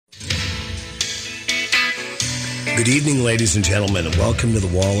Good evening, ladies and gentlemen, and welcome to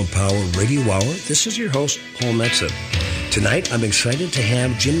the Wall of Power Radio Hour. This is your host, Paul Metza. Tonight, I'm excited to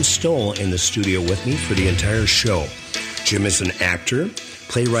have Jim Stoll in the studio with me for the entire show. Jim is an actor,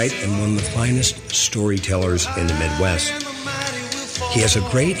 playwright, and one of the finest storytellers in the Midwest. He has a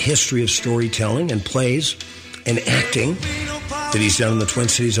great history of storytelling and plays and acting that he's done in the Twin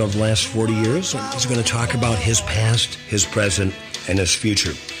Cities over the last 40 years. And he's going to talk about his past, his present, and his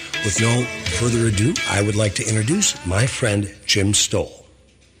future. With no further ado, I would like to introduce my friend, Jim Stoll.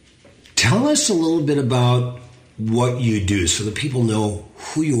 Tell us a little bit about what you do so that people know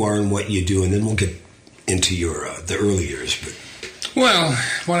who you are and what you do, and then we'll get into your the early years. But well,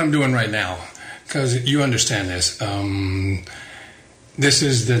 what I'm doing right now, because you understand this, this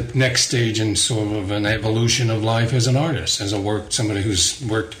is the next stage in sort of an evolution of life as an artist, as somebody who's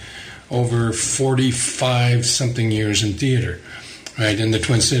worked over 45-something years in theater, right, in the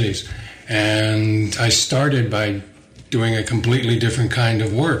Twin Cities. And I started by doing a completely different kind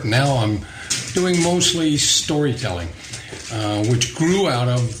of work. Now I'm doing mostly storytelling, which grew out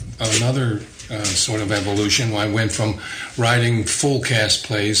of another sort of evolution. I went from writing full cast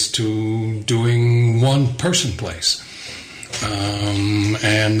plays to doing one-person plays.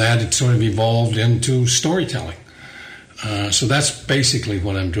 And that had sort of evolved into storytelling. So that's basically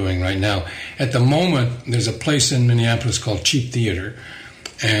what I'm doing right now. At the moment, there's a place in Minneapolis called Cheap Theater,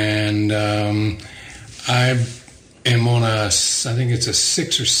 and I am on I think it's a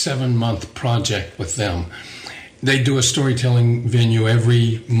 6 or 7 month project with them. They do a storytelling venue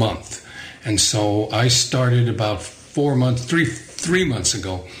every month, and so I started about 3 months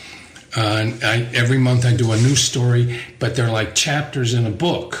ago. Every month I do a new story, but they're like chapters in a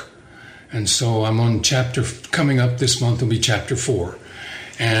book. And so I'm on coming up this month will be chapter 4.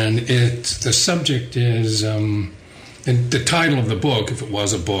 And the subject is, the title of the book, if it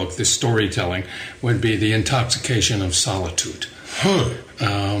was a book, the storytelling, would be The Intoxication of Solitude.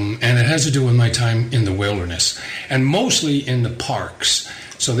 And it has to do with my time in the wilderness, and mostly in the parks.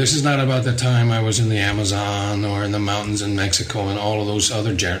 So this is not about the time I was in the Amazon or in the mountains in Mexico and all of those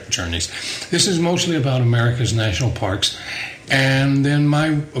other journeys. This is mostly about America's national parks. And then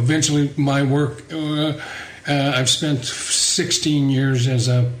eventually my work, I've spent 16 years as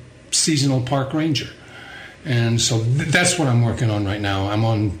a seasonal park ranger. And so that's what I'm working on right now. I'm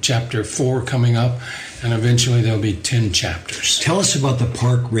on chapter 4 coming up, and eventually there'll be 10 chapters. Tell us about the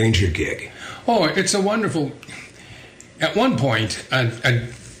park ranger gig. Oh, it's a wonderful... At one point,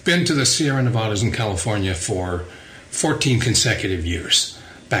 I'd been to the Sierra Nevadas in California for 14 consecutive years,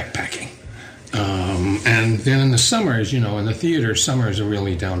 backpacking. And then in the summers, in the theater, summer is a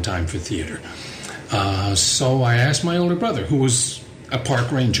really downtime for theater. So I asked my older brother, who was a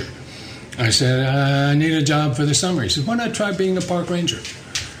park ranger. I said, I need a job for the summer. He said, why not try being a park ranger?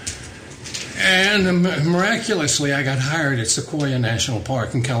 And miraculously, I got hired at Sequoia National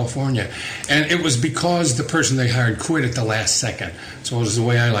Park in California. And it was because the person they hired quit at the last second. So it was the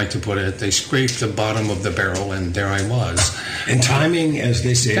way I like to put it. They scraped the bottom of the barrel, and there I was. And timing, as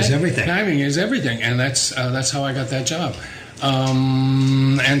they say, is everything. Timing is everything, and that's how I got that job.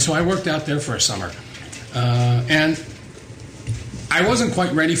 And so I worked out there for a summer. And I wasn't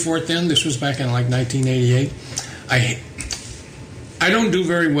quite ready for it then. This was back in like 1988. I don't do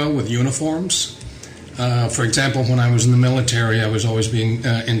very well with uniforms. For example, when I was in the military, I was always being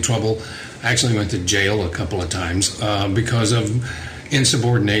in trouble. I actually went to jail a couple of times because of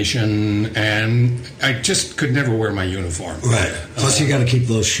insubordination, and I just could never wear my uniform. Right. Plus, you got to keep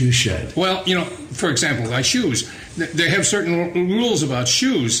those shoes shined. Well, for example, my shoes. They have certain rules about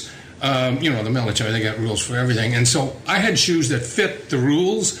shoes. The military, they got rules for everything. And so I had shoes that fit the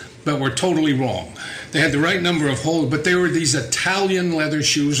rules, but were totally wrong. They had the right number of holes, but they were these Italian leather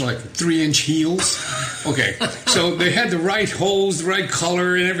shoes, like 3-inch heels. Okay, so they had the right holes, the right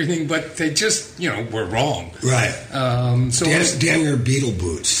color and everything, but they just, were wrong. Right. So damn your Beetle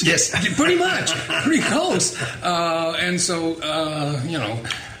boots. Yes, pretty much. Pretty close. And so,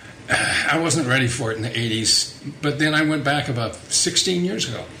 I wasn't ready for it in the 80s. But then I went back about 15 years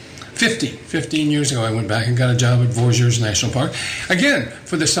ago, I went back and got a job at Voisers National Park, again,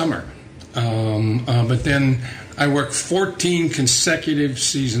 for the summer. But then I worked 14 consecutive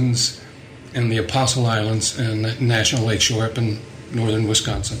seasons in the Apostle Islands and National Lakeshore up in northern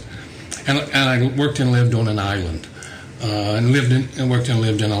Wisconsin. And I worked and lived on an island. Worked and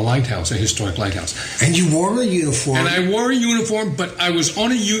lived in a lighthouse, a historic lighthouse. And you wore a uniform? And I wore a uniform, but I was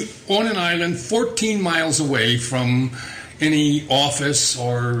on an island 14 miles away from any office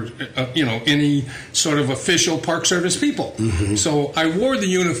or, any sort of official Park Service people. Mm-hmm. So I wore the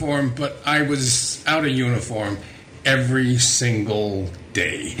uniform, but I was out of uniform every single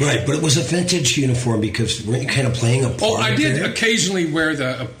day. Right, but it was a vintage uniform because weren't you kind of playing a part? Oh, I did there? occasionally wear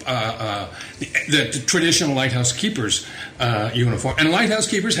the traditional lighthouse keepers uniform, and lighthouse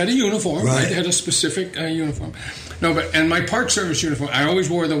keepers had a uniform. Right. They had a specific uniform. No, and my Park Service uniform, I always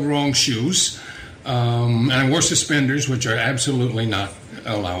wore the wrong shoes, and I wore suspenders, which are absolutely not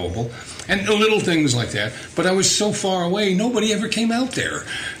allowable, and little things like that. But I was so far away, nobody ever came out there,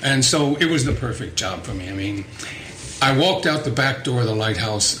 and so it was the perfect job for me. I mean, I walked out the back door of the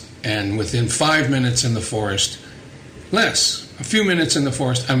lighthouse, and within 5 minutes in the forest, a few minutes in the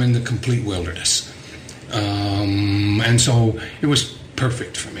forest, I'm in the complete wilderness. And so it was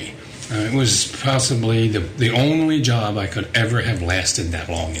perfect for me. It was possibly the only job I could ever have lasted that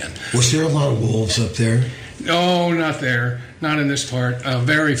long in. Was there a lot of wolves up there? No, not there. Not in this part.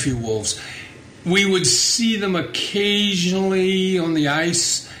 Very few wolves. We would see them occasionally on the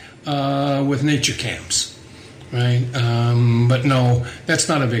ice with nature cams. Right, but no, that's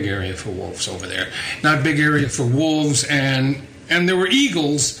not a big area for wolves over there. Not a big area for wolves, and there were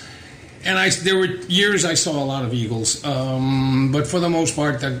eagles, and there were years I saw a lot of eagles. But for the most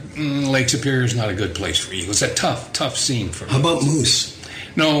part, Lake Superior is not a good place for eagles. It's a tough scene for me. How about moose?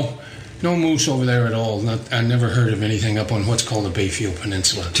 No moose over there at all. I never heard of anything up on what's called the Bayfield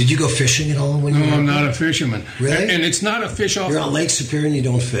Peninsula. Did you go fishing at all when you were? No, I'm not a fisherman. Really? And it's not a fish off. You're on Lake Superior and you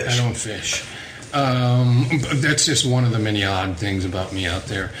don't fish. I don't fish. That's just one of the many odd things about me out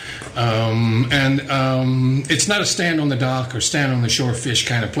there. It's not a stand on the dock or stand on the shore fish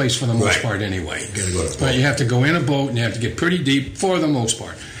kind of place for the most part anyway. You gotta go to the but you have to go in a boat and you have to get pretty deep for the most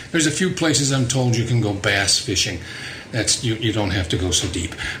part. There's a few places I'm told you can go bass fishing. That's you don't have to go so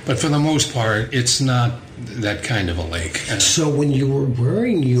deep. But for the most part, it's not that kind of a lake. So when you were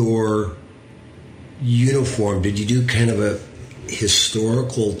wearing your uniform, did you do kind of a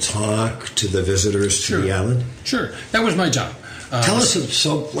historical talk to the visitors to the island? Sure. That was my job. Tell us,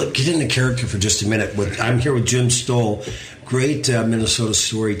 get into character for just a minute. I'm here with Jim Stoll, great Minnesota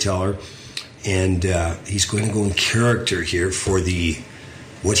storyteller, and he's going to go in character here for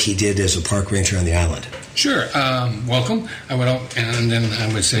what he did as a park ranger on the island. Sure. Welcome. And then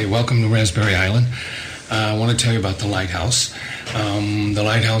I would say welcome to Raspberry Island. I want to tell you about the lighthouse. The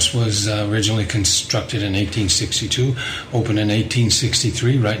lighthouse was originally constructed in 1862, opened in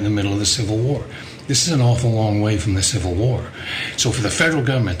 1863, right in the middle of the Civil War. This is an awful long way from the Civil War. So for the federal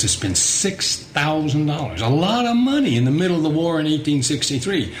government to spend $6,000, a lot of money in the middle of the war in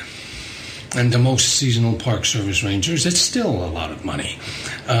 1863, and to most seasonal Park Service rangers, it's still a lot of money.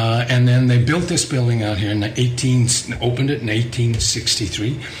 And then they built this building out here opened it in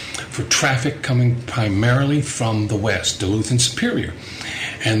 1863 for traffic coming primarily from the west, Duluth and Superior.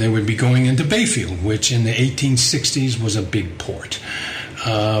 And they would be going into Bayfield, which in the 1860s was a big port.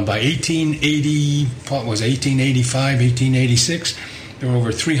 By 1885, 1886, there were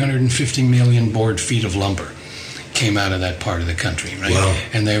over 350 million board feet of lumber came out of that part of the country, right? Wow.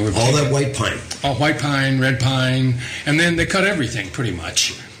 And they were all that white pine. All white pine, red pine, and then they cut everything pretty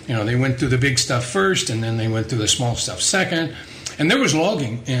much. You know, they went through the big stuff first, and then they went through the small stuff second. And there was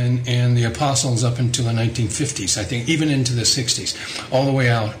logging in the Apostles up until the 1950s, I think, even into the 60s, all the way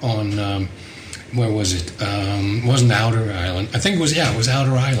out on where was it? Wasn't Outer Island? I think it was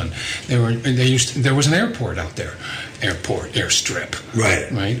Outer Island. There was an airport out there, airstrip, right,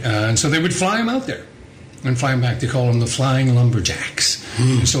 and so they would fly them out there and fly them back. They call them the Flying Lumberjacks.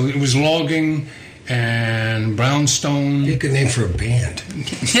 And so it was logging and brownstone. Be a good name for a band.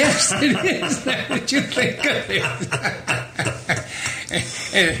 Yes, it is. That's what you think of it.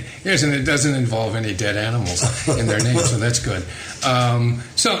 Yes, and it doesn't involve any dead animals in their name, so that's good.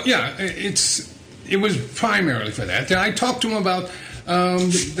 It was primarily for that. Then I talked to him about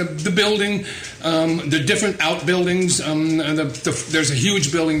the building, the different outbuildings. There's a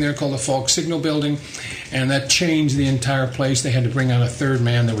huge building there called the Falk Signal Building, and that changed the entire place. They had to bring out a third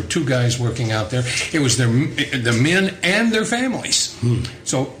man. There were two guys working out there. It was the men and their families.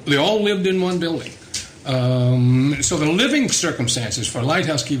 So they all lived in one building. So the living circumstances for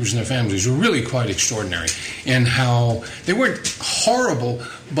lighthouse keepers and their families were really quite extraordinary in how they weren't horrible,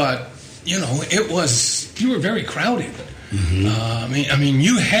 but you were very crowded. Mm-hmm. I mean,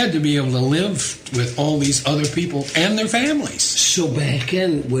 you had to be able to live with all these other people and their families. So back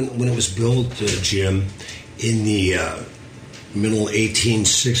in when it was built, Jim, in the middle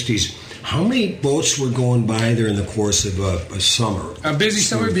 1860s, how many boats were going by there in the course of a summer? A busy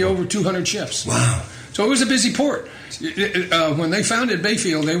summer would be over 200 ships. Wow. So it was a busy port. When they founded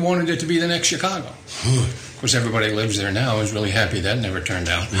Bayfield, they wanted it to be the next Chicago. Of course, everybody lives there now is really happy that never turned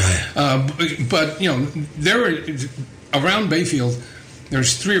out. Right. But there were around Bayfield.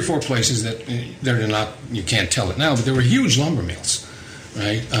 There's 3 or 4 places that they're not. You can't tell it now, but there were huge lumber mills.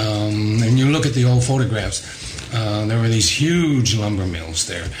 right? And you look at the old photographs, there were these huge lumber mills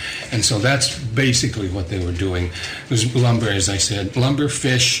there. And so that's basically what they were doing. It was lumber, as I said, lumber,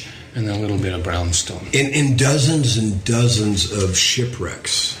 fish, and a little bit of brownstone. In dozens and dozens of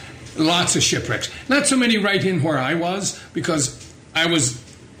shipwrecks. Lots of shipwrecks. Not so many right in where I was, because I was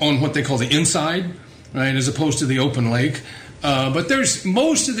on what they call the inside, right, as opposed to the open lake. But there's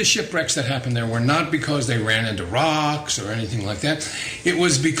most of the shipwrecks that happened there were not because they ran into rocks or anything like that. It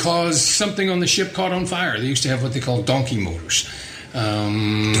was because something on the ship caught on fire. They used to have what they call donkey motors.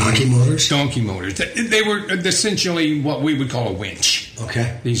 Donkey motors? Donkey motors. They were essentially what we would call a winch.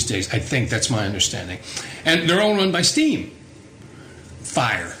 Okay. These days, I think that's my understanding. And they're all run by steam.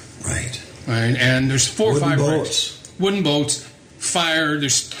 Fire. Right. And there's 4 or 5 boats. wrecks. Wooden boats. Fire.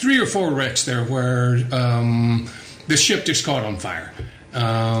 There's 3 or 4 wrecks there where the ship just caught on fire.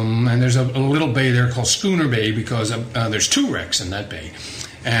 And there's a little bay there called Schooner Bay because there's 2 wrecks in that bay.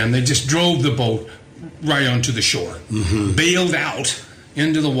 And they just drove the boat right onto the shore. Mm-hmm. Bailed out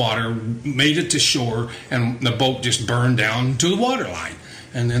into the water, made it to shore, and the boat just burned down to the waterline.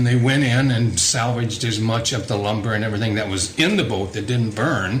 And then they went in and salvaged as much of the lumber and everything that was in the boat that didn't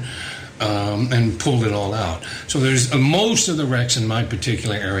burn, and pulled it all out. So there's most of the wrecks in my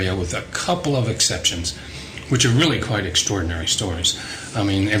particular area, with a couple of exceptions, which are really quite extraordinary stories. I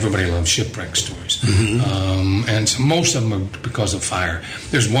mean, everybody loves shipwreck stories. Mm-hmm. And so most of them are because of fire.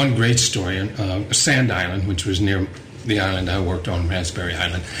 There's one great story, Sand Island, which was near the island I worked on, Raspberry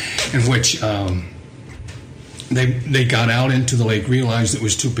Island, in which they got out into the lake, realized it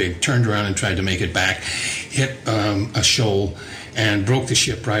was too big, turned around and tried to make it back, hit a shoal, and broke the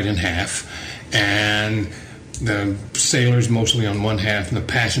ship right in half. And the sailors mostly on one half, and the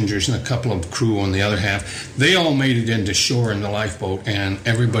passengers and a couple of crew on the other half, they all made it into shore in the lifeboat, and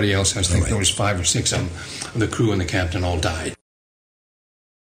everybody else, I think there was 5 or 6 of them, the crew and the captain all died.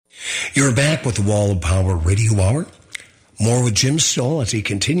 You're back with the Wall of Power Radio Hour. More with Jim Stoll as he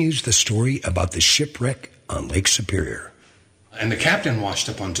continues the story about the shipwreck on Lake Superior. And the captain washed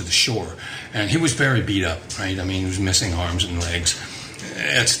up onto the shore, and he was very beat up, right? I mean, he was missing arms and legs.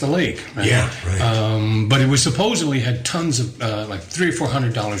 It's the lake, right? Yeah, right. But it was supposedly had tons of, like $300 or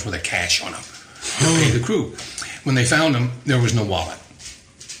 $400 worth of cash on him to pay the crew. When they found him, there was no wallet.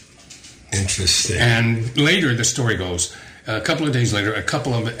 Interesting. And later, the story goes, a couple of days later, a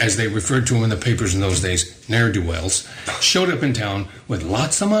couple of, as they referred to them in the papers in those days, ne'er-do-wells, showed up in town with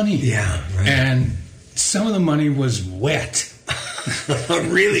lots of money. Yeah, right. And some of the money was wet.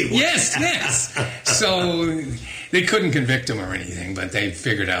 Really? Yes. So they couldn't convict him or anything, but they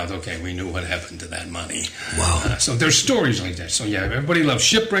figured out, okay, we knew what happened to that money. Wow. So there's stories like that. So yeah, everybody loves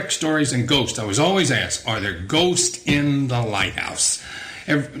shipwreck stories and ghosts. I was always asked, are there ghosts in the lighthouse?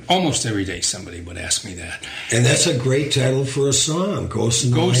 Almost every day somebody would ask me that. And that's a great title for a song, Ghost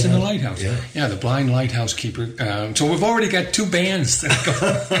in the Lighthouse. Ghost in the Lighthouse. Yeah, the Blind Lighthouse Keeper. So we've already got 2 bands. That go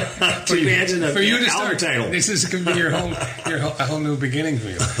Two bands in a for you to start. title. This is going to be a whole new beginning for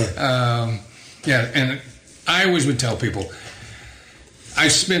you. Yeah, and I always would tell people, I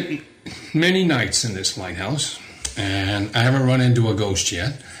spent many nights in this lighthouse, and I haven't run into a ghost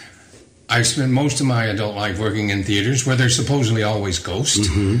yet. I've spent most of my adult life working in theaters where there's supposedly always ghosts,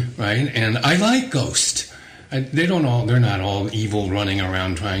 right? And I like ghosts. They're not all evil running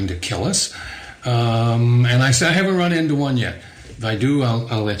around trying to kill us. And I said, I haven't run into one yet. If I do,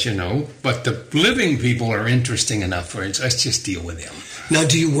 I'll let you know. But the living people are interesting enough for it. So let's just deal with them. Now,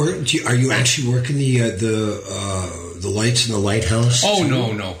 do you work? Are you actually working the lights in the lighthouse? Oh,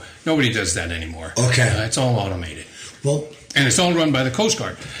 no. Nobody does that anymore. Okay. It's all automated. Well, and it's all run by the Coast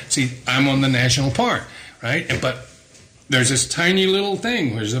Guard. See, I'm on the national park, right? But there's this tiny little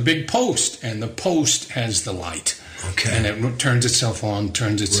thing. There's a big post, and the post has the light. Okay. And it turns itself on,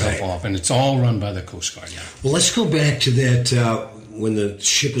 turns itself off, and it's all run by the Coast Guard. Yeah. Well, let's go back to that when the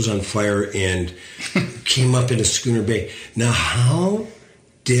ship was on fire and came up into Schooner Bay. Now, how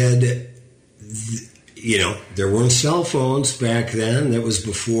did... there weren't cell phones back then. That was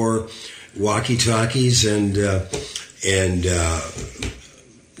before walkie-talkies and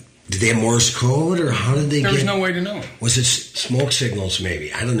did they have Morse code, or how did they There was no way to know. Was it smoke signals,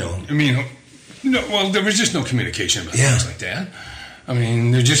 maybe? I don't know. I mean, there was just no communication about things like that. I mean,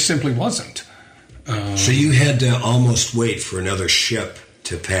 there just simply wasn't. So you had to almost wait for another ship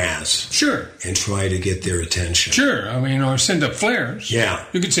to pass. Sure. And try to get their attention. Sure. I mean, or send up flares. Yeah.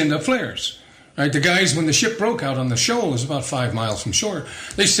 You could send up flares. Right? The guys, when the ship broke out on the shoal, it was about 5 miles from shore,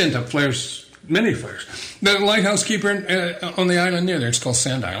 they sent up flares, many flares. The lighthouse keeper on the island near there, it's called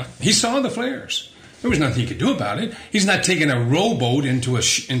Sand Island, he saw the flares. There was nothing he could do about it. He's not taking a rowboat into a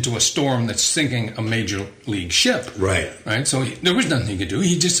storm that's sinking a major league ship. Right. So there was nothing he could do.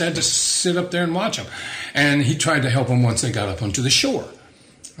 He just had to sit up there and watch them. And he tried to help them once they got up onto the shore.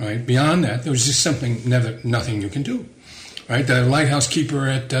 Right. Beyond that, there was just nothing you can do. Right. The lighthouse keeper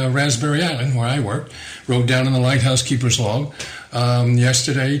at Raspberry Island, where I worked, wrote down in the lighthouse keeper's log,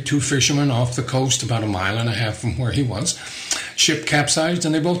 yesterday, 2 fishermen off the coast, about 1.5 miles from where he was, ship capsized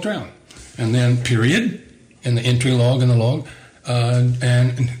and they both drowned. And then period, in the entry log in the log,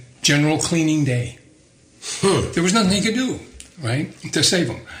 and general cleaning day. There was nothing he could do, right, to save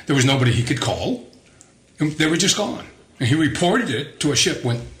them. There was nobody he could call. They were just gone. And he reported it to a ship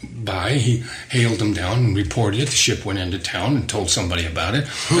went by. He hailed them down and reported it. The ship went into town and told somebody about it.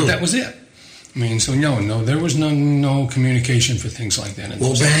 But that was it. I mean, so no, there was no communication for things like that.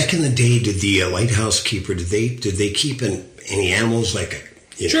 Well, back in the day, did the lighthouse keeper, did they keep any animals like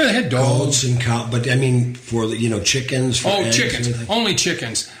sure, they had dogs and cows, but I mean, for chickens. For eggs, chickens, only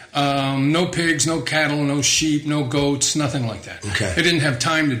chickens. No pigs, no cattle, no sheep, no goats, nothing like that. Okay. They didn't have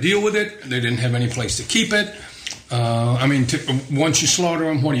time to deal with it. They didn't have any place to keep it. Once you slaughter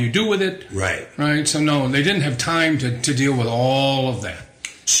them, what do you do with it? Right. Right. So no, they didn't have time to deal with all of that.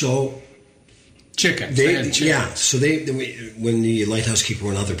 So. Chickens. Yeah. So when the lighthouse keeper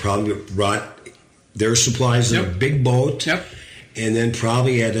went out, they probably brought their supplies in a big boat. Yep. And then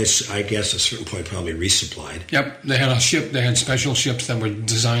probably at a certain point, probably resupplied. Yep. They had a ship. They had special ships that were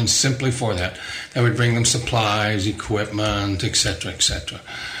designed simply for that. That would bring them supplies, equipment, etc.,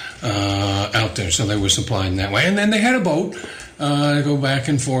 out there. So they were supplied in that way. And then they had a boat to go back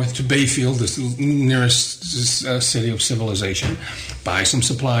and forth to Bayfield, the nearest city of civilization, buy some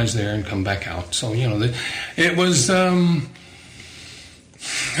supplies there and come back out. So, it was,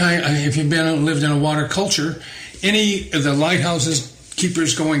 if you've lived in a water culture, any of the lighthouses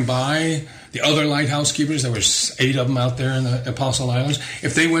keepers going by, the other lighthouse keepers, there were 8 of them out there in the Apostle Islands,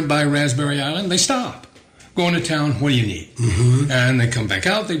 if they went by Raspberry Island, they stop. Go into town, what do you need? Mm-hmm. And they come back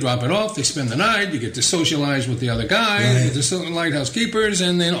out, they drop it off, they spend the night, you get to socialize with the other guy, the lighthouse keepers,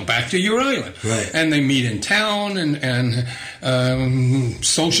 and then back to your island. Right. And they meet in town and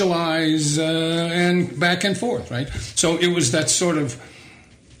socialize and back and forth, right? So it was that sort of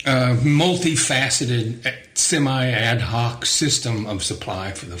multifaceted, semi-ad hoc system of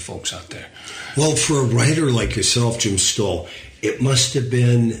supply for the folks out there. Well, for a writer like yourself, Jim Stoll, it must have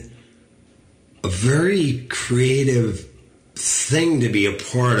been a very creative thing to be a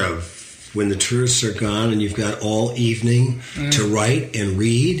part of when the tourists are gone and you've got all evening to write and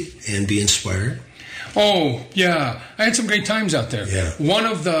read and be inspired. Oh, yeah. I had some great times out there. Yeah.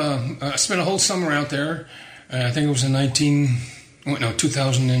 I spent a whole summer out there. I think it was in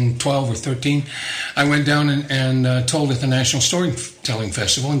 2012 or 13. I went down and told at the National Storytelling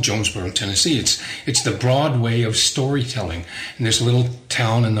Festival in Jonesboro, Tennessee. It's the Broadway of storytelling in this little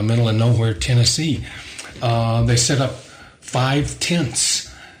town in the middle of nowhere, Tennessee. They set up 5 tents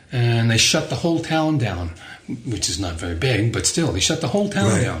and they shut the whole town down, which is not very big, but still, they shut the whole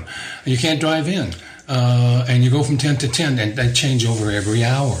town down. You can't drive in. And you go from tent to tent, and they change over every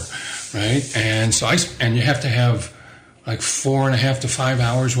hour, right? And so and you have to have like 4.5 to 5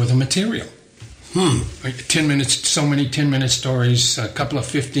 hours worth of material. 10 minutes, so many 10-minute stories, a couple of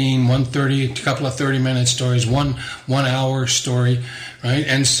 15, 1:30, a couple of 30-minute stories, one hour story, right?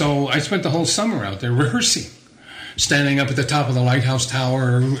 And so I spent the whole summer out there rehearsing, standing up at the top of the lighthouse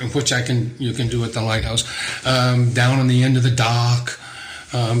tower, which you can do at the lighthouse, down on the end of the dock,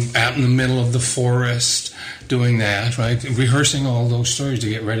 out in the middle of the forest, doing that, right? Rehearsing all those stories to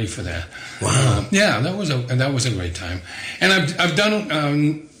get ready for that. Wow. Yeah, that was a great time. And I've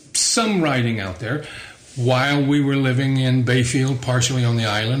done some writing out there while we were living in Bayfield, partially on the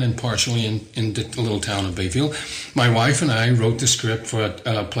island and partially in the little town of Bayfield. My wife and I wrote the script for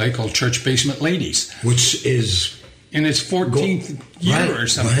a play called Church Basement Ladies, which is in its 14th year or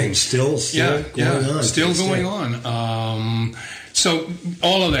something. Right. Still going on. Still going on. So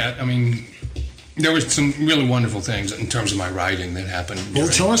all of that, I mean, there was some really wonderful things in terms of my writing that happened. Well,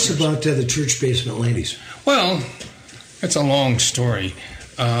 tell us about the Church Basement Ladies. Well, it's a long story,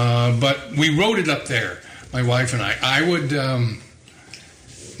 but we wrote it up there, my wife and I.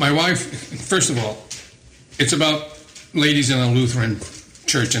 My wife, first of all, it's about ladies in a Lutheran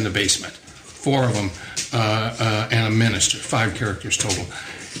church in the basement, 4 of them, and a minister, 5 characters total.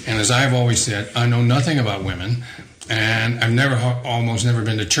 And as I've always said, I know nothing about women, and I've almost never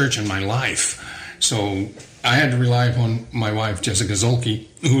been to church in my life. So I had to rely upon my wife, Jessica Zolke,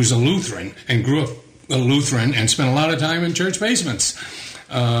 who's a Lutheran and grew up a Lutheran and spent a lot of time in church basements.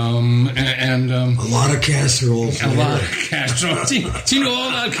 A lot of casseroles. A lot of casseroles. She knew all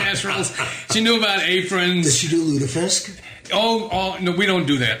about casseroles. She knew about aprons. Does she do lutefisk? Oh, no, we don't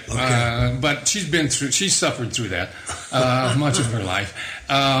do that. Okay. But she's suffered through that much of her life.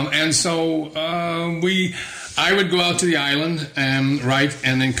 And so I would go out to the island and write,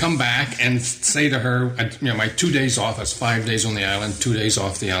 and then come back and say to her, my 2 days off, that's 5 days on the island, 2 days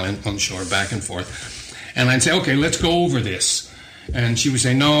off the island, on shore, back and forth. And I'd say, okay, let's go over this. And she would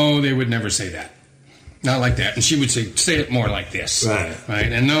say, no, they would never say that. Not like that. And she would say it more like this. Right.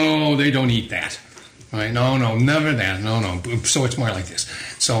 And no, they don't eat that. Right? No, never that. No. So it's more like this.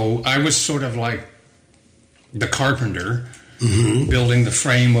 So I was sort of like the carpenter building the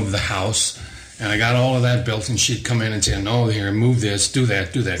frame of the house. And I got all of that built, and she'd come in and say, no, here, move this, do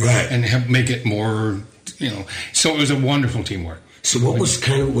that. Right. And make it more, So it was a wonderful teamwork. So what's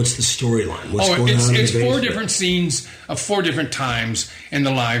the storyline? What's going on in the it's 4 basement? different scenes of 4 different times in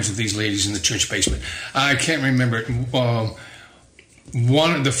the lives of these ladies in the church basement. I can't remember it.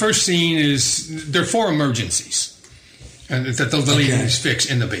 The first scene is, there are 4 emergencies that the ladies fix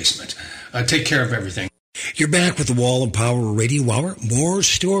in the basement. Take care of everything. You're back with the Wall of Power Radio Hour. More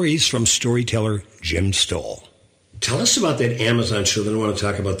stories from storyteller Jim Stoll. Tell us about that Amazon show. Then I want to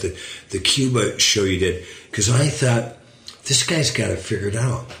talk about the Cuba show you did, because I thought, this guy's got it figured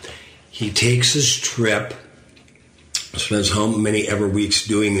out. He takes his trip, spends how many ever weeks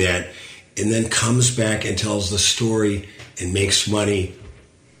doing that, and then comes back and tells the story and makes money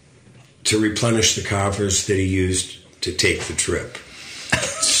to replenish the coffers that he used to take the trip.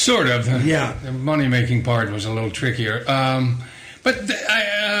 Sort of. Yeah. The money-making part was a little trickier. But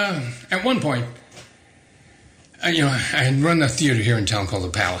at one point, I had run a theater here in town called the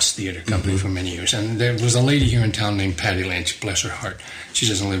Palace Theater Company for many years, and there was a lady here in town named Patty Lynch, bless her heart. She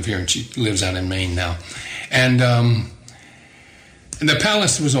doesn't live here, and she lives out in Maine now. And the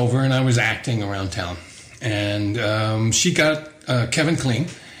Palace was over, and I was acting around town. And she got Kevin Kling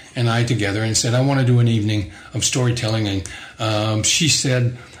and I together and said, I want to do an evening of storytelling. And she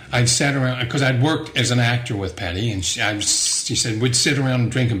said, I'd sat around, because I'd worked as an actor with Patty, and she said, we'd sit around and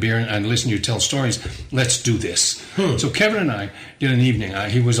drink a beer and I'd listen to you tell stories. Let's do this. So Kevin and I did an evening.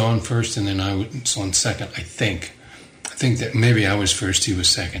 He was on first, and then I was on second, I think. I think that maybe I was first, he was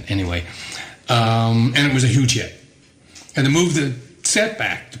second. Anyway, and it was a huge hit. And to move the set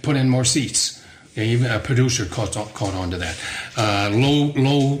back to put in more seats. Even a producer caught on to that.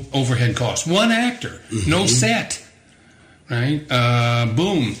 Low overhead costs. One actor, no set. Right?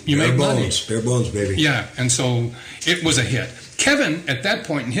 Boom. You make money. Bare bones, baby. Yeah, and so it was a hit. Kevin, at that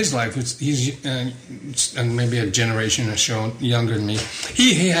point in his life, he's maybe a generation or so younger than me.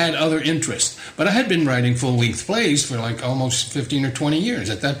 He had other interests. But I had been writing full-length plays for like almost 15 or 20 years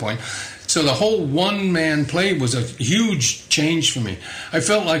at that point. So the whole one-man play was a huge change for me. I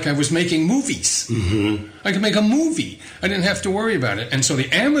felt like I was making movies. I could make a movie. I didn't have to worry about it. And so the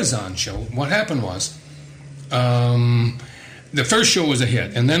Amazon show, what happened was, the first show was a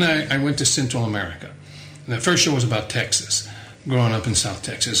hit. And then I went to Central America. And the first show was about Texas, growing up in South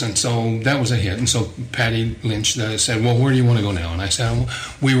Texas. And so that was a hit. And so Patty Lynch said, well, where do you want to go now? And I said,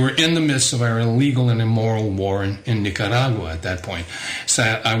 we were in the midst of our illegal and immoral war in Nicaragua at that point. So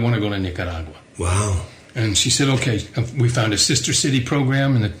I want to go to Nicaragua. Wow. And she said, okay. We found a sister city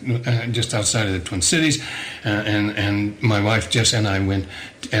program just outside of the Twin Cities. And my wife, Jess, and I went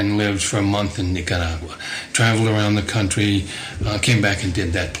and lived for a month in Nicaragua. Traveled around the country, came back and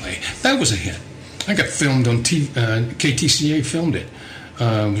did that play. That was a hit. I got filmed on KTCA filmed it,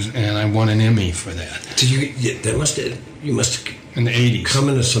 and I won an Emmy for that. You must in the 80s come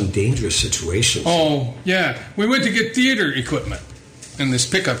into some dangerous situations. Oh yeah, we went to get theater equipment in this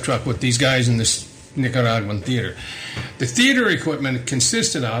pickup truck with these guys in this Nicaraguan theater. The theater equipment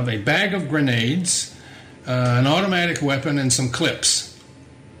consisted of a bag of grenades, an automatic weapon, and some clips.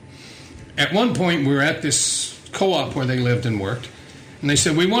 At one point, we were at this co-op where they lived and worked. And they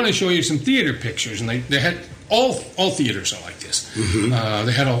said, we want to show you some theater pictures. And they had, all theaters are like this.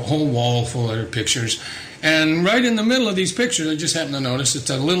 They had a whole wall full of their pictures. And right in the middle of these pictures, I just happened to notice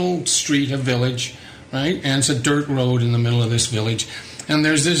it's a little street, a village, right? And it's a dirt road in the middle of this village. And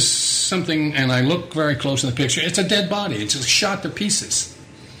there's this something, and I look very close in the picture. It's a dead body. It's just shot to pieces.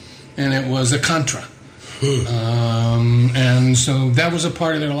 And it was a Contra. And so that was a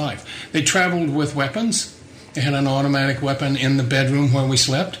part of their life. They traveled with weapons. They had an automatic weapon in the bedroom where we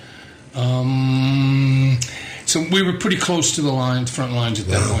slept. So we were pretty close to the front lines at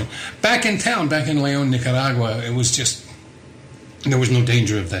that point. Back in town, back in Leon, Nicaragua, it was just, there was no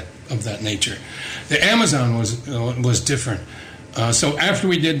danger of that nature. The Amazon was different. So after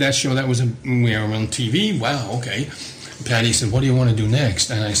we did that show, we were on TV. Wow, okay. Patty said, what do you want to do next?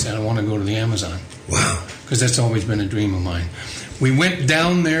 And I said, I want to go to the Amazon. Wow. Because that's always been a dream of mine. We went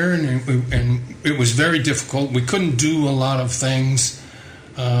down there, and it was very difficult. We couldn't do a lot of things.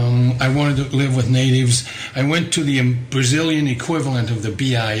 I wanted to live with natives. I went to the Brazilian equivalent of the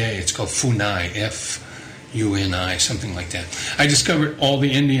BIA. It's called FUNAI, F-U-N-I, something like that. I discovered all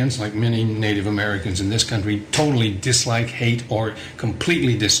the Indians, like many Native Americans in this country, totally dislike, hate, or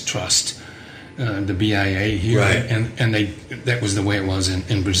completely distrust the BIA here. Right. And that was the way it was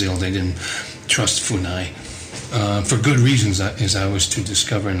in Brazil. They didn't trust FUNAI for good reasons, as I was to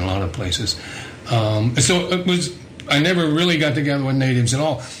discover in a lot of places. So it was... I never really got together with natives at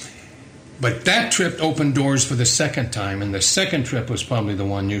all. But that trip opened doors for the second time, and the second trip was probably the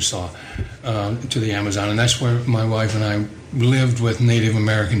one you saw to the Amazon, and that's where my wife and I lived with Native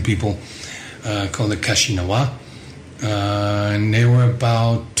American people called the Kashinawa. And they were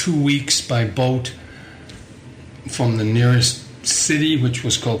about 2 weeks by boat from the nearest city, which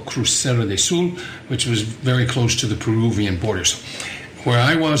was called Cruzeiro do Sul, which was very close to the Peruvian borders. Where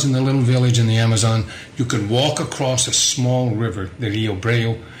I was in the little village in the Amazon, you could walk across a small river, the Rio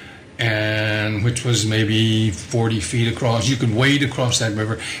Breo, and which was maybe 40 feet across. You could wade across that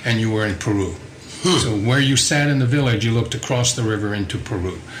river, and you were in Peru. So where you sat in the village, you looked across the river into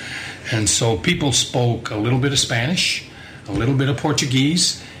Peru. And so people spoke a little bit of Spanish, a little bit of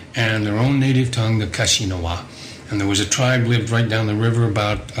Portuguese, and their own native tongue, the Kashinawa. And there was a tribe lived right down the river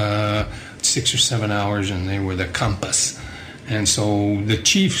about 6 or 7 hours, and they were the Campas. And so the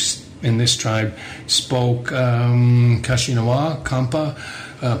chiefs in this tribe spoke Kashinawa, Kampa,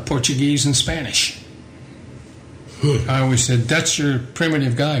 Portuguese, and Spanish. I always said, that's your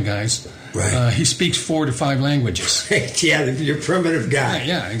primitive guy, guys. Right. He speaks 4 to 5 languages. Yeah, your primitive guy.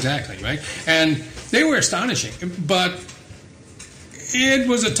 Yeah, exactly, right? And they were astonishing, but it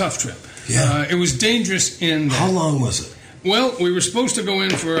was a tough trip. Yeah. It was dangerous in that. How long was it? Well, we were supposed to go in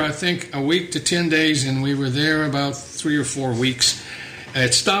for, I think, a week to 10 days, and we were there about 3 or 4 weeks.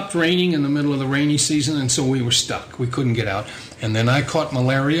 It stopped raining in the middle of the rainy season, and so we were stuck. We couldn't get out. And then I caught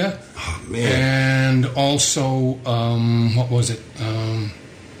malaria. Oh, man. And also, what was it?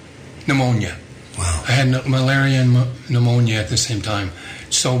 Pneumonia. Wow. I had malaria and pneumonia at the same time.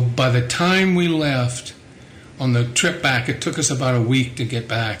 So by the time we left on the trip back, it took us about a week to get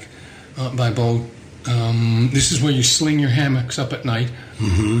back by boat. This is where you sling your hammocks up at night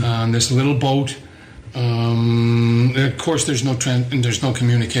on this little boat. Of course, there's no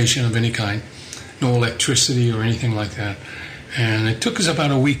communication of any kind, no electricity or anything like that. And it took us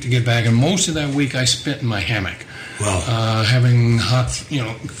about a week to get back, and most of that week I spent in my hammock. Wow. Having hot,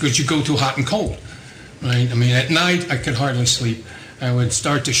 because you go through hot and cold, right? I mean, at night I could hardly sleep. I would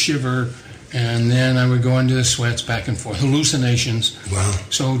start to shiver, and then I would go into the sweats back and forth, hallucinations. Wow.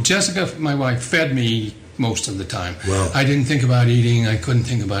 So Jessica, my wife, fed me most of the time. Wow. I didn't think about eating. I couldn't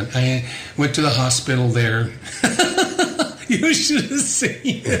think about it. I went to the hospital there. You should have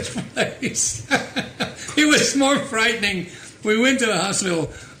seen this place. It was more frightening. We went to the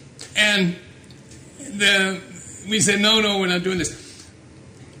hospital, and we said, no, we're not doing this.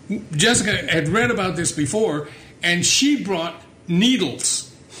 Jessica had read about this before, and she brought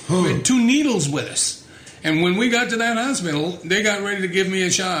needles. We had 2 needles with us. And when we got to that hospital, they got ready to give me a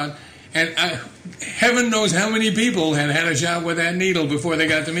shot. And heaven knows how many people had a shot with that needle before they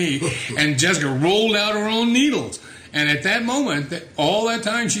got to me. And Jessica rolled out her own needles. And at that moment, all that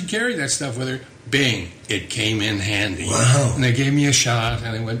time she'd carried that stuff with her, bing, it came in handy. Wow. And they gave me a shot,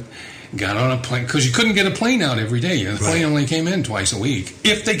 and I got on a plane, because you couldn't get a plane out every day. The plane only came in twice a week,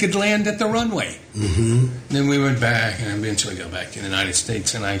 if they could land at the runway. Mm-hmm. Then we went back, and eventually got back to the United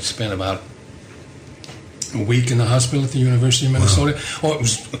States, and I spent about a week in the hospital at the University of Minnesota. Wow. Oh, it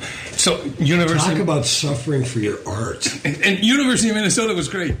was so University. Talk about suffering for your art. And University of Minnesota was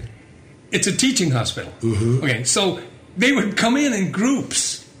great. It's a teaching hospital. Mm-hmm. Okay, so they would come in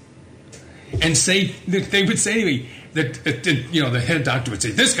groups and they would say to me that the head doctor would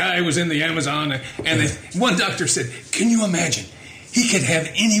say, this guy was in the Amazon, and one doctor said, can you imagine? He could have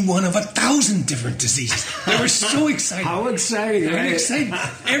any one of 1,000 different diseases. They were so excited. How exciting, right? Exciting.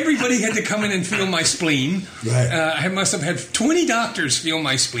 Everybody had to come in and feel my spleen. Right. I must have had 20 doctors feel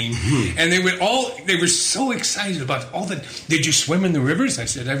my spleen. Mm-hmm. And they were so excited about all the, did you swim in the rivers? I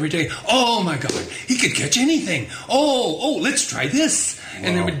said, every day. Oh, my God. He could catch anything. Oh, let's try this. Wow.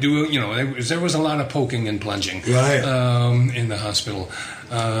 And they would do, there was a lot of poking and plunging in the hospital.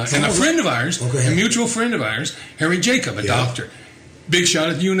 And a friend of ours, a mutual friend of ours, Harry Jacob, a doctor, big shot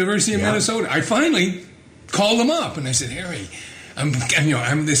at the University of Minnesota. I finally called him up, and I said, Harry,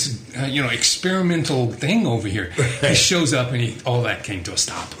 I'm this experimental thing over here. He shows up and all that came to a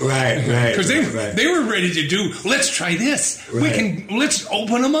stop. Right. Because they were ready to do. Let's try this. Right. Let's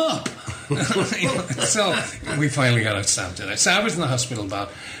open them up. So we finally got it stopped to that. So I was in the hospital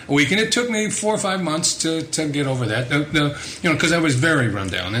about a week, and it took me 4 or 5 months to get over that. Because I was very run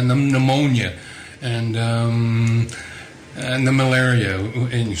down, and the pneumonia and the malaria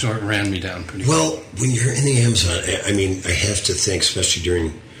and sort of ran me down pretty well. When you're in the Amazon, I mean, I have to think, especially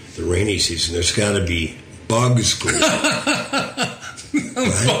during the rainy season, there's got to be bugs going.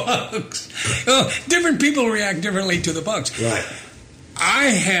 Bugs. Well, different people react differently to the bugs. Right. I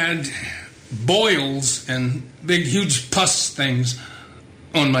had boils and big, huge pus things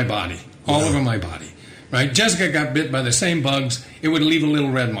on my body, all over my body. Right. Jessica got bit by the same bugs. It would leave a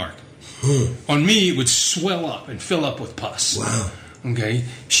little red mark. On me, it would swell up and fill up with pus. Wow. Okay.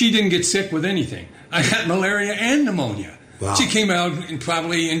 She didn't get sick with anything. I got malaria and pneumonia. Wow. She came out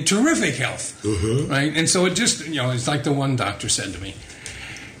probably in terrific health. Right. And so it just, it's like the one doctor said to me,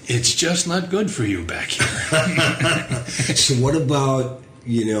 it's just not good for you back here. So what about,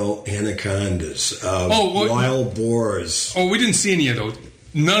 anacondas, wild boars? Oh, we didn't see any of those.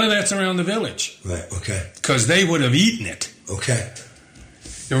 None of that's around the village. Right. Okay. Because they would have eaten it. Okay.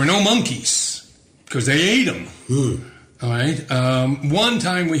 There were no monkeys because they ate them. All right. One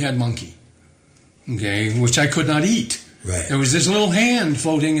time we had monkey, which I could not eat. Right. There was this little hand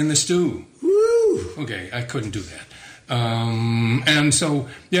floating in the stew. Woo. Okay, I couldn't do that. And so,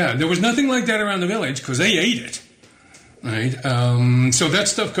 there was nothing like that around the village because they ate it. Right. So that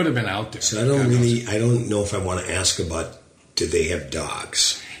stuff could have been out there. So I don't know if I want to ask about, did they have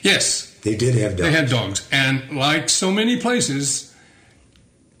dogs? Yes. They did have dogs. They had dogs. And like so many places,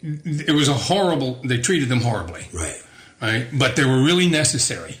 it was they treated them horribly. Right. But they were really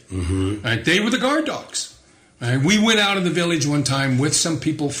necessary. Right. They were the guard dogs. Right. We went out of the village one time with some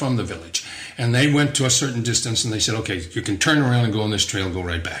people from the village, and they went to a certain distance, and they said, okay, you can turn around and go on this trail, go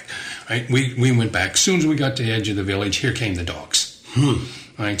right back. Right. We went back. As soon as we got to the edge of the village, here came the dogs.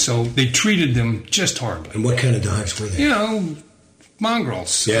 Right. So they treated them just horribly. And what kind of dogs were they?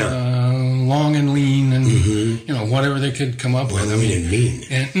 Mongrels, long and lean, and whatever they could come up with. Lean and mean.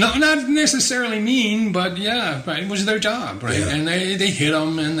 And not necessarily mean, but it was their job, right? Yeah. And they hit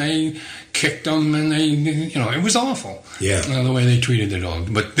them and they kicked them, and it was awful. Yeah, the way they treated their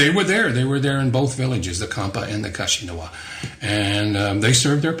dog. But they were there. They were there in both villages, the Kampa and the Kashinawa, and they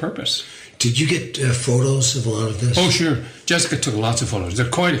served their purpose. Did you get photos of a lot of this? Oh, sure. Jessica took lots of photos. They're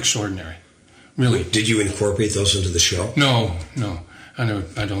quite extraordinary, really. Did you incorporate those into the show? No. I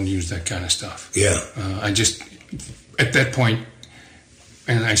don't use that kind of stuff. Yeah. I just, at that point,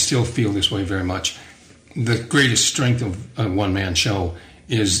 and I still feel this way very much, the greatest strength of a one-man show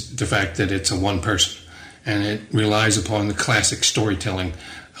is the fact that it's a one person. And it relies upon the classic storytelling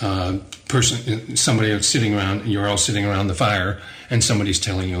person, somebody sitting around, you're all sitting around the fire, and somebody's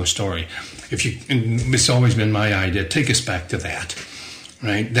telling you a story. It's always been my idea, take us back to that.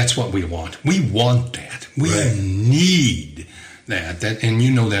 Right? That's what we want. We want that. We need that, and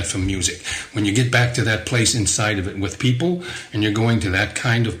you know that from music. When you get back to that place inside of it with people, and you're going to that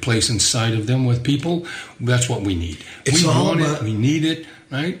kind of place inside of them with people, that's what we need. We want it. We need it.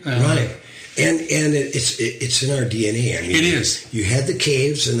 Right. Right. And it's in our DNA. I mean, it is. You had the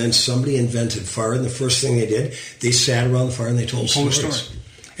caves, and then somebody invented fire, and the first thing they did, they sat around the fire and they told stories. Story.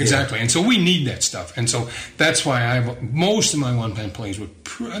 Exactly, and so we need that stuff, and so that's why most of my one-man plays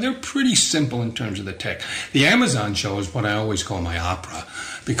they're pretty simple in terms of the tech. The Amazon show is what I always call my opera,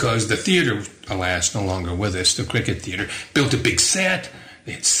 because the theater, alas, no longer with us. The Cricket Theater built a big set.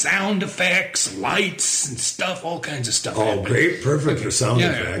 They had sound effects, lights, and stuff, all kinds of stuff. Oh, great, perfect for sound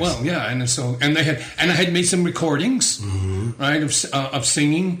effects. Well, and I had made some recordings, right, of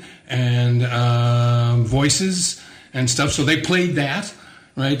singing and voices and stuff. So they played that.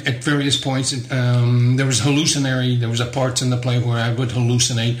 Right, at various points, there was there was a parts in the play where I would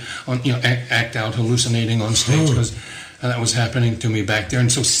hallucinate act out hallucinating on stage, because that was happening to me back there.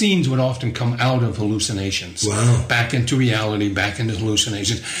 And so scenes would often come out of hallucinations, back into reality, back into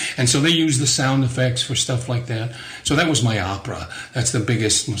hallucinations. And so they used the sound effects for stuff like that. So that was my opera. That's the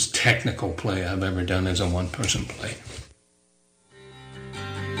biggest, most technical play I've ever done as a one-person play.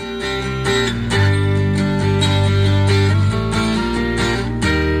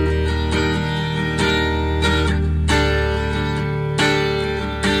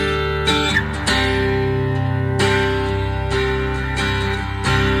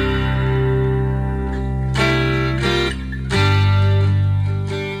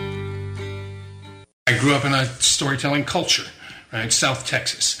 I grew up in a storytelling culture, right? South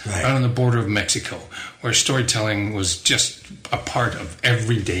Texas, Right. right on the border of Mexico, where storytelling was just a part of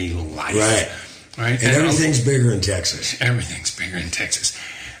everyday life. Right? And everything's bigger in Texas. Everything's bigger in Texas.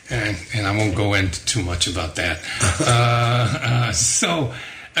 And I won't go into too much about that. So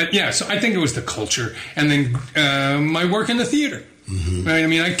I think it was the culture. And then my work in the theater. Mm-hmm. Right? I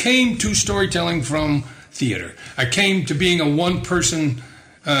mean, I came to storytelling from theater. I came to being a one-person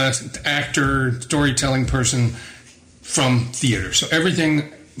actor, storytelling person from theater. So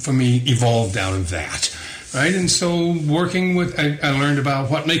everything for me evolved out of that. Right, and so working with, I learned about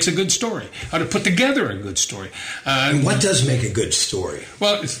what makes a good story, how to put together a good story. And what does make a good story?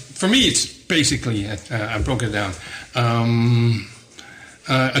 Well, for me, it's basically, I broke it down,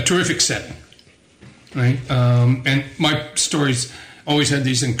 a terrific setting, right? And my stories always had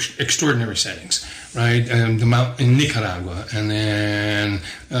these extraordinary settings, right? The mount in Nicaragua, and then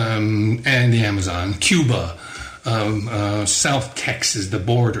and the Amazon, Cuba, South Texas, the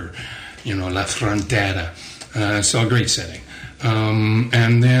border. La Frontera. So a great setting.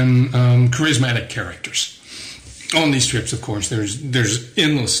 And then charismatic characters. On these trips, of course, there's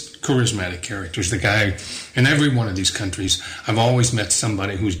endless charismatic characters. The guy in every one of these countries, I've always met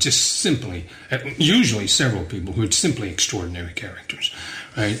somebody who's just simply, usually several people, who are simply extraordinary characters.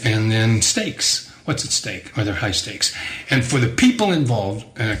 Right? And then stakes. What's at stake? Are there high stakes? And for the people involved,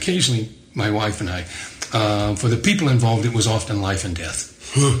 and occasionally my wife and I, for the people involved, it was often life and death.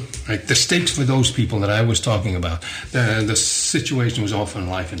 Right, the stakes for those people that I was talking about, the situation was often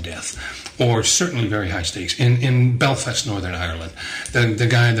life and death, or certainly very high stakes. In Belfast, Northern Ireland,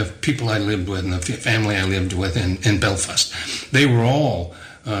 the people I lived with and the family I lived with in Belfast, they were all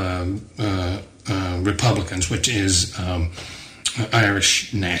Republicans, which is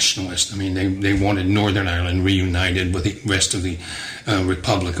Irish nationalists. I mean, they wanted Northern Ireland reunited with the rest of the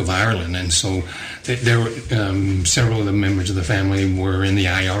Republic of Ireland, and so there were several of the members of the family were in the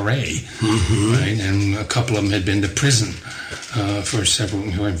IRA, mm-hmm. right? And a couple of them had been to prison for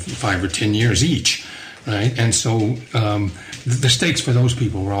 5 or 10 years each, right? And so the stakes for those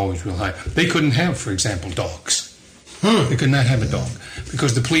people were always real high. They couldn't have, for example, dogs. They could not have a dog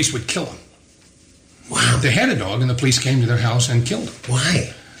because the police would kill them. Wow. They had a dog, and the police came to their house and killed him.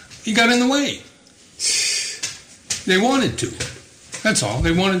 Why? He got in the way. They wanted to. That's all.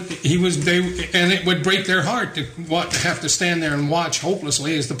 They wanted. And it would break their heart to have to stand there and watch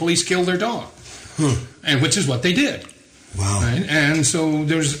hopelessly as the police killed their dog, and which is what they did. Wow. Right? And so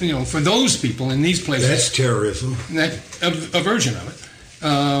there's, for those people in these places, that's terrorism. A version of it.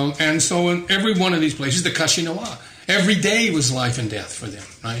 And so in every one of these places, the Kashinawa, every day was life and death for them.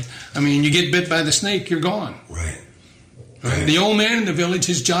 Right. I mean, you get bit by the snake, you're gone. Right. Right. The old man in the village,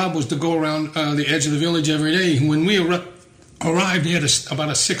 his job was to go around the edge of the village every day. When we arrived, he had about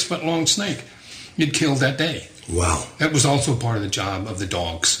a 6-foot-long snake he'd killed that day. Wow. That was also part of the job of the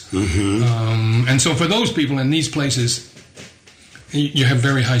dogs. Mm-hmm. And so for those people in these places, you have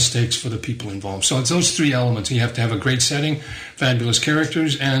very high stakes for the people involved. So it's those three elements. You have to have a great setting, fabulous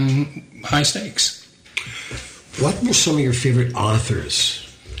characters, and high stakes. What were some of your favorite authors?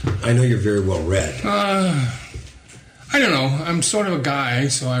 I know you're very well read. I don't know. I'm sort of a guy,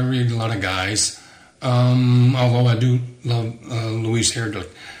 so I read a lot of guys. Although I do love Louise Erdrich.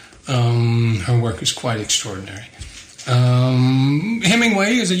 Her work is quite extraordinary.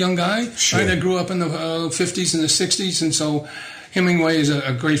 Hemingway is a young guy. Sure. Right? I grew up in the 50s and the 60s, and so Hemingway is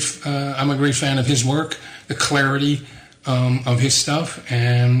a great. I'm a great fan of his work, the clarity of his stuff,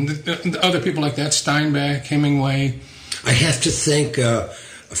 and the other people like that, Steinbeck, Hemingway. I have to think a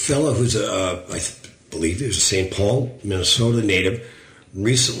fellow who's I believe he was a St. Paul, Minnesota native,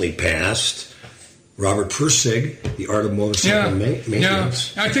 recently passed. Robert Pirsig, The Art of Motorcycle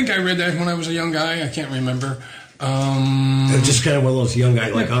Maintenance. Yeah, I think I read that when I was a young guy. I can't remember. Just kind of one of those young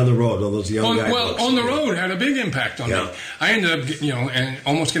guys, like On the Road, all those young guys. Well, On the Road had a big impact on me. I ended up, and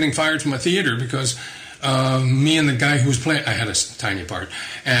almost getting fired from a theater because me and the guy who was playing, I had a tiny part,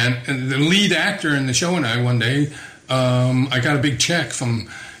 and the lead actor in the show and I, one day, I got a big check from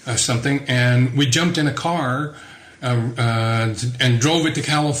something, and we jumped in a car and drove it to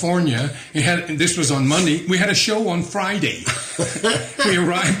California. This was on Monday. We had a show on Friday. We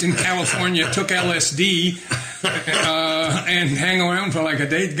arrived in California, took LSD, and hang around for like a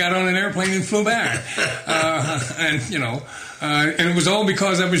day. Got on an airplane and flew back. And it was all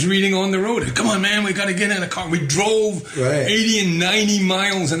because I was reading On the Road. Come on, man, we got to get in a car. We drove 80 and 90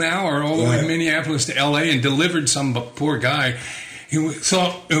 miles an hour all the way from Minneapolis to L.A. and delivered some poor guy. Who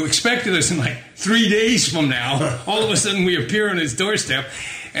expected us in like 3 days from now. All of a sudden, we appear on his doorstep,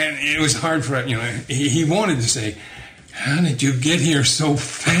 and it was hard for he wanted to say, how did you get here so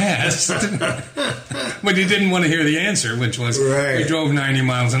fast? But he didn't want to hear the answer, which was, we drove 90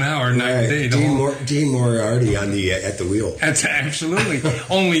 miles an hour night and day. Dean Moriarty at the wheel. That's absolutely.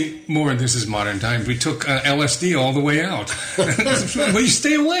 Only more, this is modern times, we took LSD all the way out. Well, you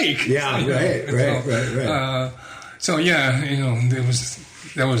stay awake. Yeah, right. So, yeah,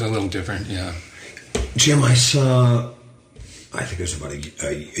 that was a little different, yeah. Jim, I saw, I think it was about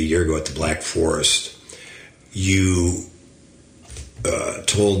a year ago at the Black Forest, you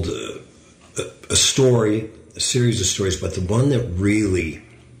told a story, a series of stories, but the one that really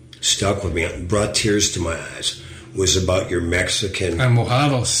stuck with me and brought tears to my eyes was about your Mexican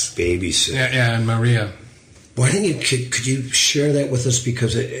babysitter. Yeah, and Maria. Why don't you, could you share that with us,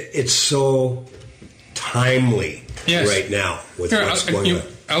 because it's so timely right now with what's going on.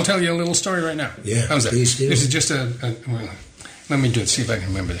 I'll tell you a little story right now. Yeah, how's that? Please do. This is just let me do it, see if I can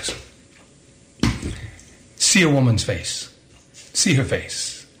remember this. See a woman's face. See her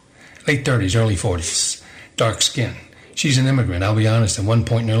face. Late 30s, early 40s. Dark skin. She's an immigrant. I'll be honest, at one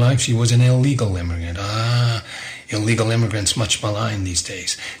point in her life, she was an illegal immigrant. Illegal immigrants much maligned these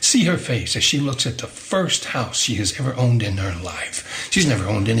days. See her face as she looks at the first house she has ever owned in her life. She's never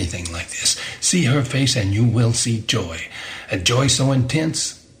owned anything like this. See her face and you will see joy. A joy so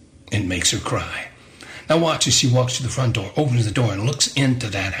intense, it makes her cry. Now watch as she walks to the front door, opens the door, and looks into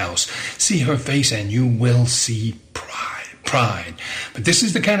that house. See her face and you will see pride. But this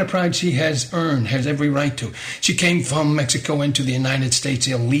is the kind of pride she has earned, has every right to. She came from Mexico into the United States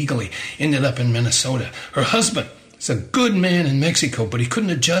illegally, ended up in Minnesota. Her husband is a good man in Mexico, but he couldn't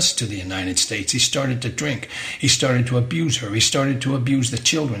adjust to the United States. He started to drink. He started to abuse her. He started to abuse the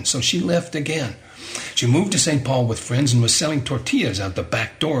children. So she left again. She moved to St. Paul with friends and was selling tortillas out the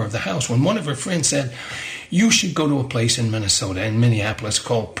back door of the house when one of her friends said, you should go to a place in Minnesota and Minneapolis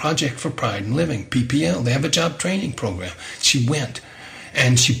called Project for Pride in Living, PPL. They have a job training program. She went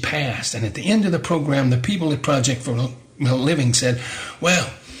and she passed. And at the end of the program, the people at Project for Living said, well,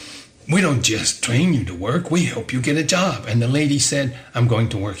 we don't just train you to work, we help you get a job. And the lady said, I'm going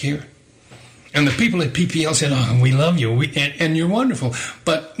to work here. And the people at PPL said, oh, we love you, and you're wonderful,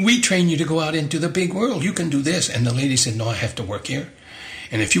 but we train you to go out into the big world. You can do this. And the lady said, no, I have to work here.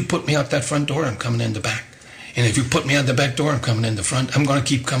 And if you put me out that front door, I'm coming in the back. And if you put me out the back door, I'm coming in the front. I'm going to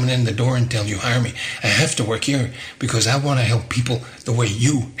keep coming in the door until you hire me. I have to work here because I want to help people the way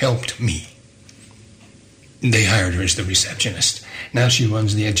you helped me. They hired her as the receptionist. Now she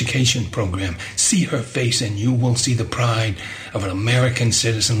runs the education program. See her face and you will see the pride of an American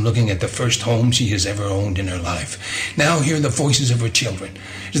citizen looking at the first home she has ever owned in her life. Now hear the voices of her children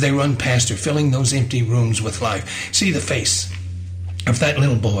as they run past her, filling those empty rooms with life. See the face of that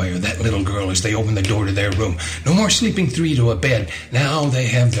little boy or that little girl as they open the door to their room. No more sleeping three to a bed. Now they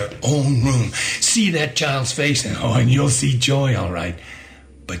have their own room. See that child's face and you'll see joy, all right.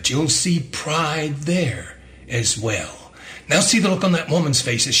 But you'll see pride there as well. Now see the look on that woman's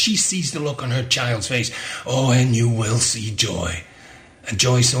face as she sees the look on her child's face. Oh, and you will see joy. A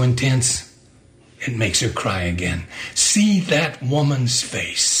joy so intense, it makes her cry again. See that woman's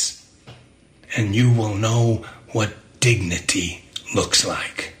face, and you will know what dignity looks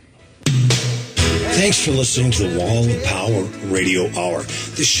like. Thanks for listening to the Wall of Power Radio Hour.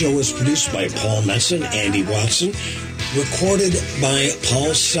 This show is produced by Paul Metzen, Andy Watson, recorded by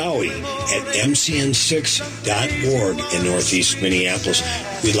Paul Sowie at mcn6.org in Northeast Minneapolis.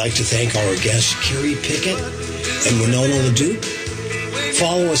 We'd like to thank our guests, Carrie Pickett and Winona LeDuc.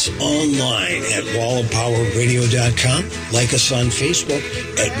 Follow us online at wallofpowerradio.com. Like us on Facebook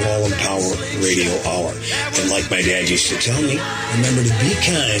at Wall of Power Radio Hour. And like my dad used to tell me, remember to be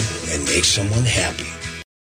kind and make someone happy.